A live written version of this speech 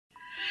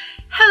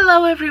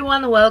Hello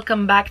everyone,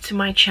 welcome back to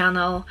my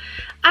channel.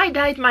 I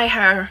dyed my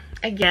hair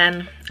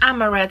again.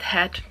 I'm a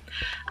redhead.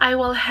 I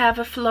will have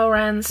a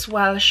Florence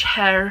Welsh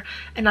hair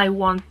and I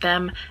want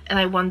them and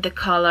I want the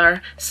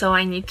color, so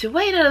I need to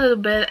wait a little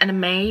bit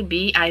and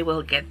maybe I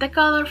will get the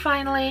color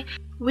finally.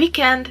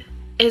 Weekend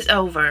is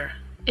over.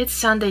 It's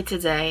Sunday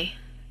today.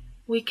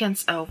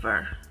 Weekend's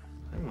over.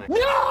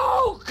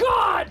 No,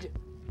 God!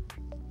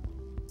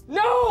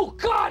 No,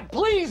 God,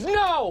 please,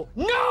 no!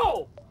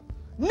 No!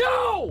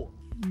 No!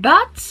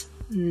 But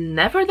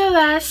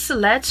nevertheless,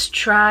 let's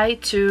try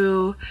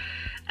to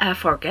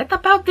forget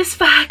about this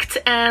fact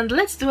and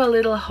let's do a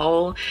little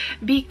haul,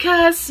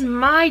 because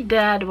my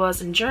dad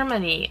was in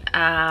Germany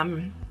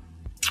a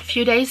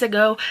few days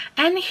ago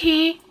and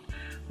he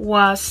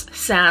was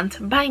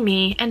sent by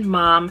me and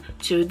mom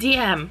to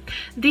DM.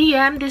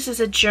 DM, this is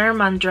a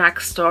German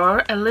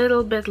drugstore, a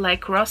little bit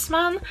like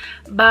Rossmann,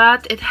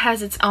 but it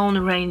has its own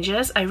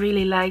ranges. I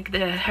really like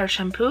the hair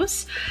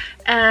shampoos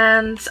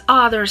and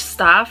other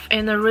stuff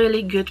in a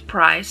really good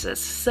prices.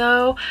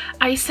 So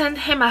I sent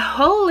him a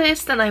whole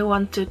list and I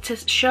want to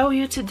show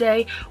you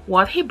today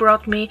what he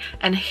brought me,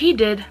 and he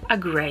did a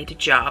great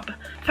job.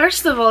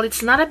 First of all,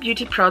 it's not a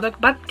beauty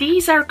product, but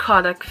these are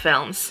Kodak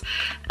films.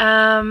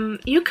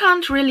 You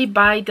can't really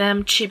buy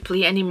them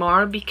cheaply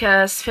anymore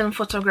because film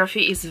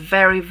photography is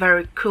very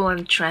cool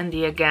and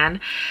trendy again.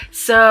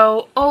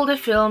 So all the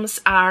films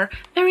are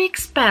very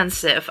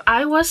expensive.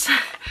 I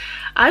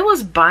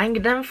was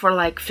buying them for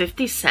like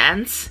 50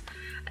 cents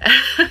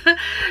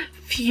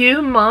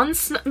few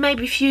months,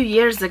 maybe few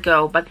years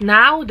ago, but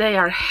now they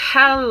are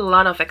hell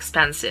lot of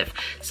expensive.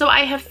 So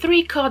I have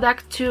 3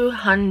 Kodak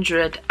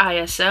 200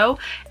 ISO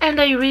and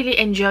I really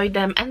enjoyed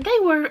them and they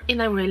were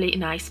in a really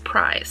nice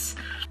price.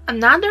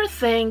 Another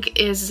thing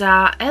is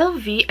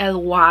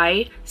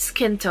LVLY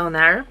skin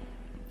toner.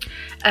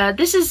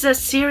 This is a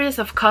series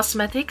of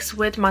cosmetics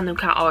with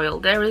Manuka oil.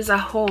 There is a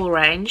whole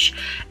range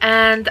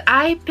and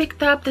I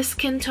picked up the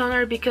skin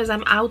toner because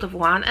I'm out of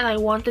one and I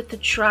wanted to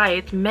try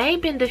it.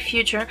 Maybe in the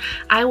future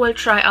I will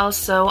try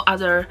also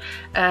other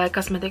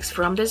cosmetics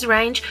from this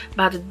range,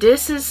 but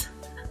this is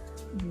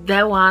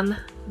the one.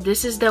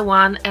 This is the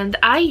one and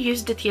I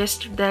used it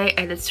yesterday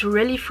and it's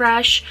really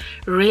fresh,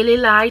 really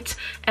light,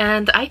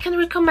 and I can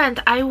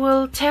recommend. I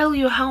will tell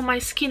you how my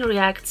skin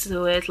reacts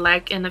to it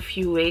like in a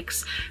few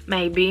weeks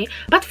maybe,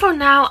 but for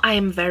now I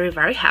am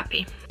very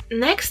happy.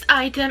 Next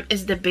item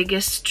is the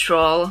biggest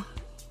troll,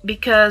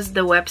 because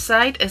the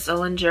website is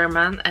all in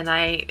German and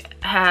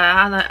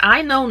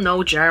I know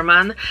no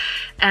German,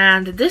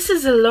 and this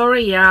is a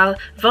L'Oreal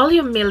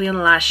Volume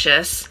Million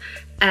Lashes,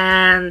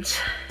 and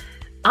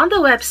on the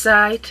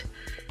website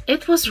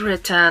it was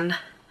written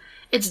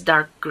it's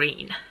dark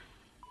green,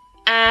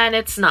 and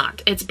it's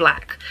not, it's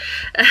black.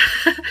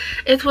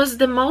 It was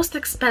the most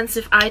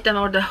expensive item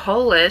or the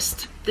whole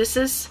list. This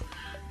is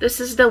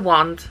the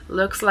wand,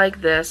 looks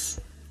like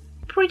this.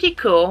 Pretty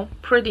cool,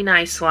 pretty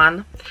nice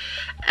one,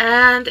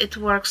 and it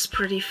works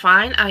pretty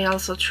fine. I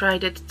also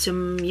tried it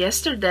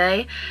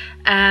yesterday,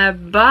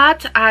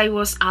 but I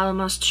was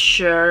almost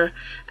sure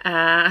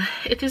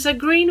it is a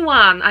green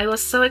one. I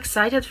was so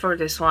excited for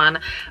this one,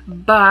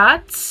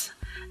 but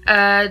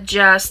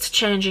just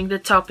changing the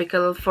topic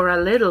for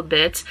a little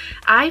bit,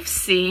 I've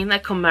seen a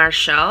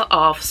commercial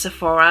of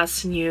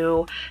Sephora's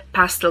new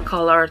pastel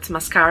colored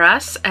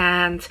mascaras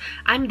and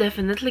I'm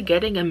definitely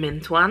getting a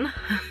mint one.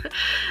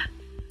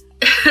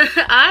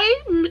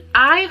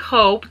 I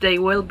hope they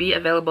will be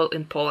available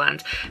in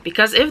Poland,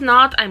 because if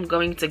not, I'm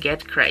going to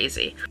get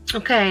crazy.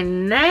 Okay,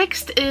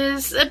 next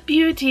is a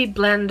beauty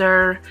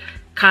blender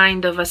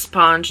kind of a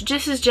sponge.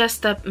 This is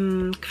just a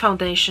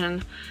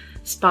foundation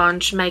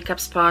sponge, makeup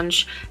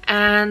sponge,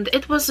 and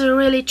it was a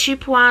really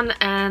cheap one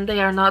and they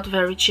are not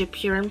very cheap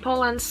here in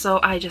Poland, so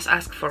I just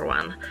asked for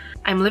one.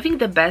 I'm leaving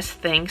the best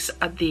things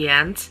at the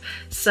end,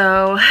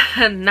 so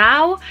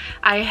now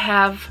I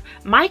have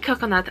my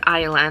Coconut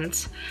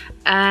Island,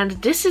 and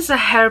this is a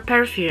hair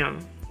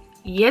perfume.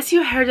 Yes,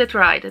 you heard it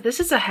right,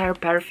 this is a hair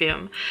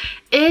perfume.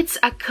 It's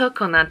a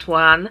coconut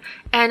one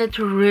and it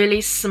really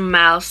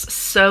smells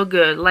so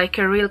good, like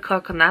a real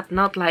coconut,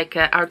 not like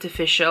an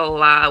artificial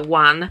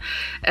one.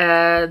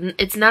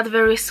 It's not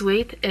very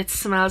sweet, it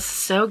smells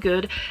so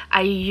good.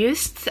 I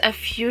used a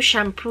few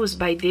shampoos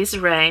by this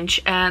range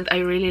and I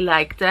really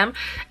liked them,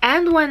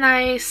 and when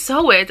I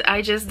saw it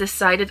I just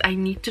decided I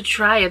need to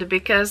try it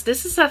because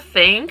this is a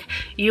thing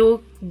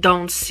you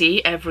don't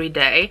see every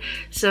day.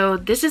 So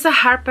this is a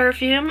hair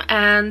perfume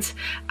and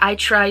I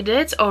tried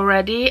it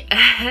already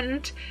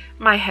and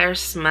my hair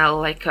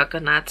smells like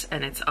coconut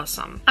and it's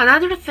awesome.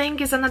 Another thing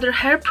is another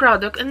hair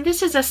product, and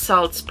this is a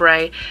salt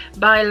spray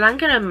by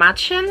Langer &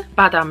 Mädchen,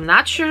 but I'm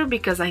not sure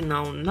because I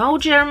know no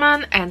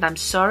German and I'm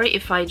sorry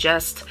if I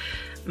just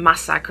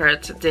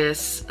massacred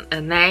this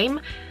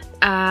name.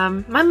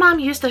 My mom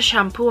used a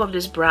shampoo of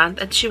this brand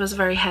and she was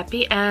very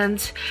happy,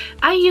 and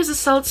I use a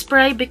salt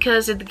spray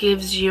because it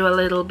gives you a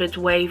little bit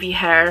wavy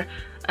hair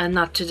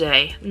Not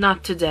today,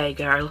 not today,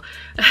 girl.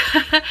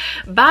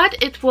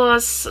 But it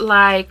was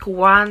like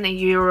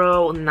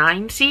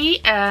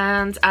 €1.90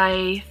 and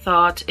I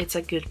thought it's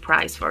a good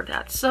price for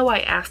that, so I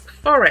asked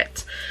for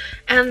it.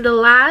 And the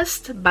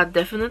last, but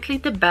definitely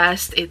the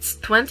best, it's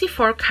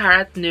 24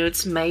 karat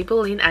nudes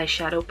Maybelline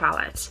eyeshadow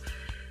palette.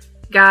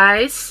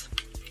 Guys,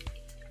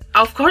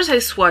 of course I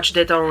swatched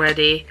it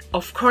already,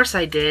 of course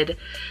I did.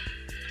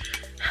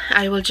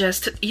 I will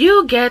just,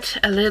 you get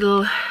a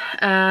little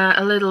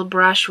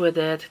brush with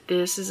it.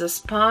 This is a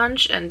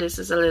sponge and this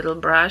is a little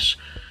brush,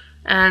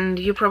 and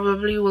you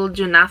probably will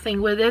do nothing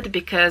with it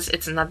because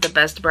it's not the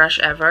best brush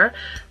ever,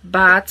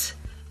 but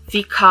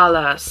the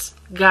colors,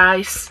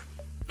 guys,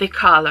 the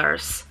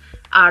colors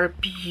are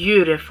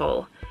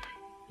beautiful.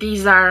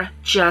 These are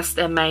just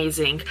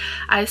amazing.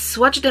 I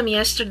swatched them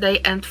yesterday,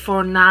 and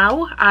for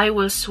now I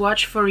will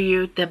swatch for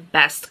you the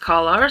best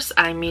colors.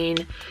 I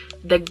mean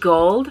the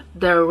gold,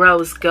 the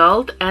rose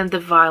gold and the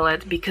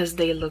violet, because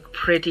they look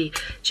pretty.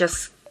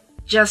 Just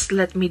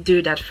let me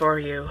do that for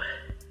you.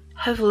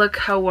 Have a look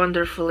how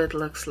wonderful it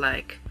looks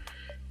like.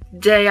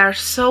 They are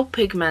so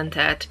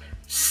pigmented,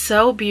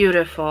 so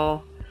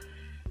beautiful.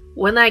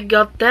 When I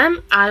got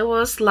them, I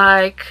was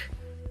like,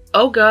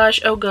 oh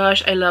gosh,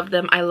 I love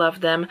them, I love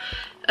them.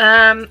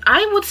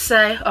 I would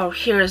say, oh,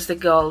 here is the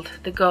gold.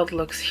 The gold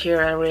looks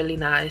here really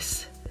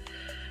nice.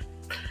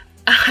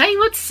 I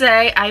would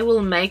say I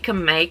will make a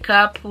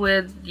makeup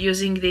with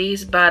using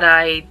these, but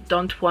I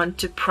don't want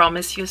to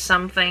promise you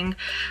something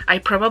I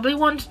probably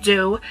won't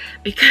do,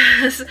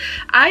 because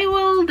I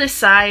will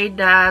decide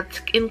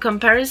that in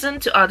comparison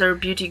to other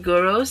beauty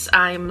gurus,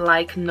 I'm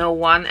like no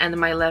one and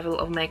my level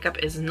of makeup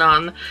is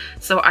none,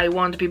 so I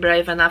won't be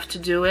brave enough to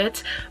do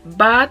it.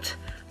 But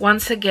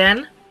once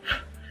again,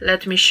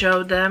 let me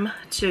show them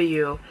to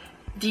you.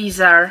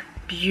 These are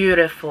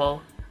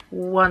beautiful,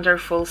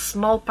 wonderful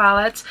small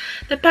palettes.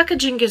 The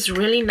packaging is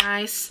really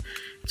nice.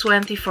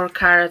 24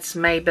 carats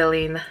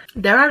Maybelline.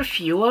 There are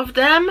few of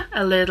them,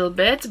 a little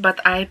bit, but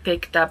I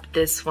picked up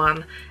this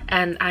one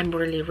and I'm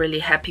really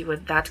happy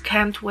with that.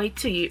 Can't wait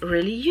to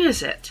really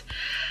use it.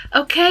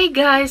 Okay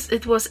guys,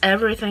 it was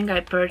everything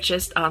I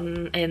purchased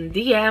in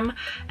DM,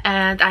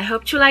 and I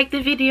hope you liked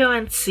the video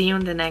and see you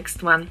in the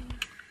next one.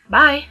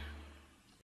 Bye!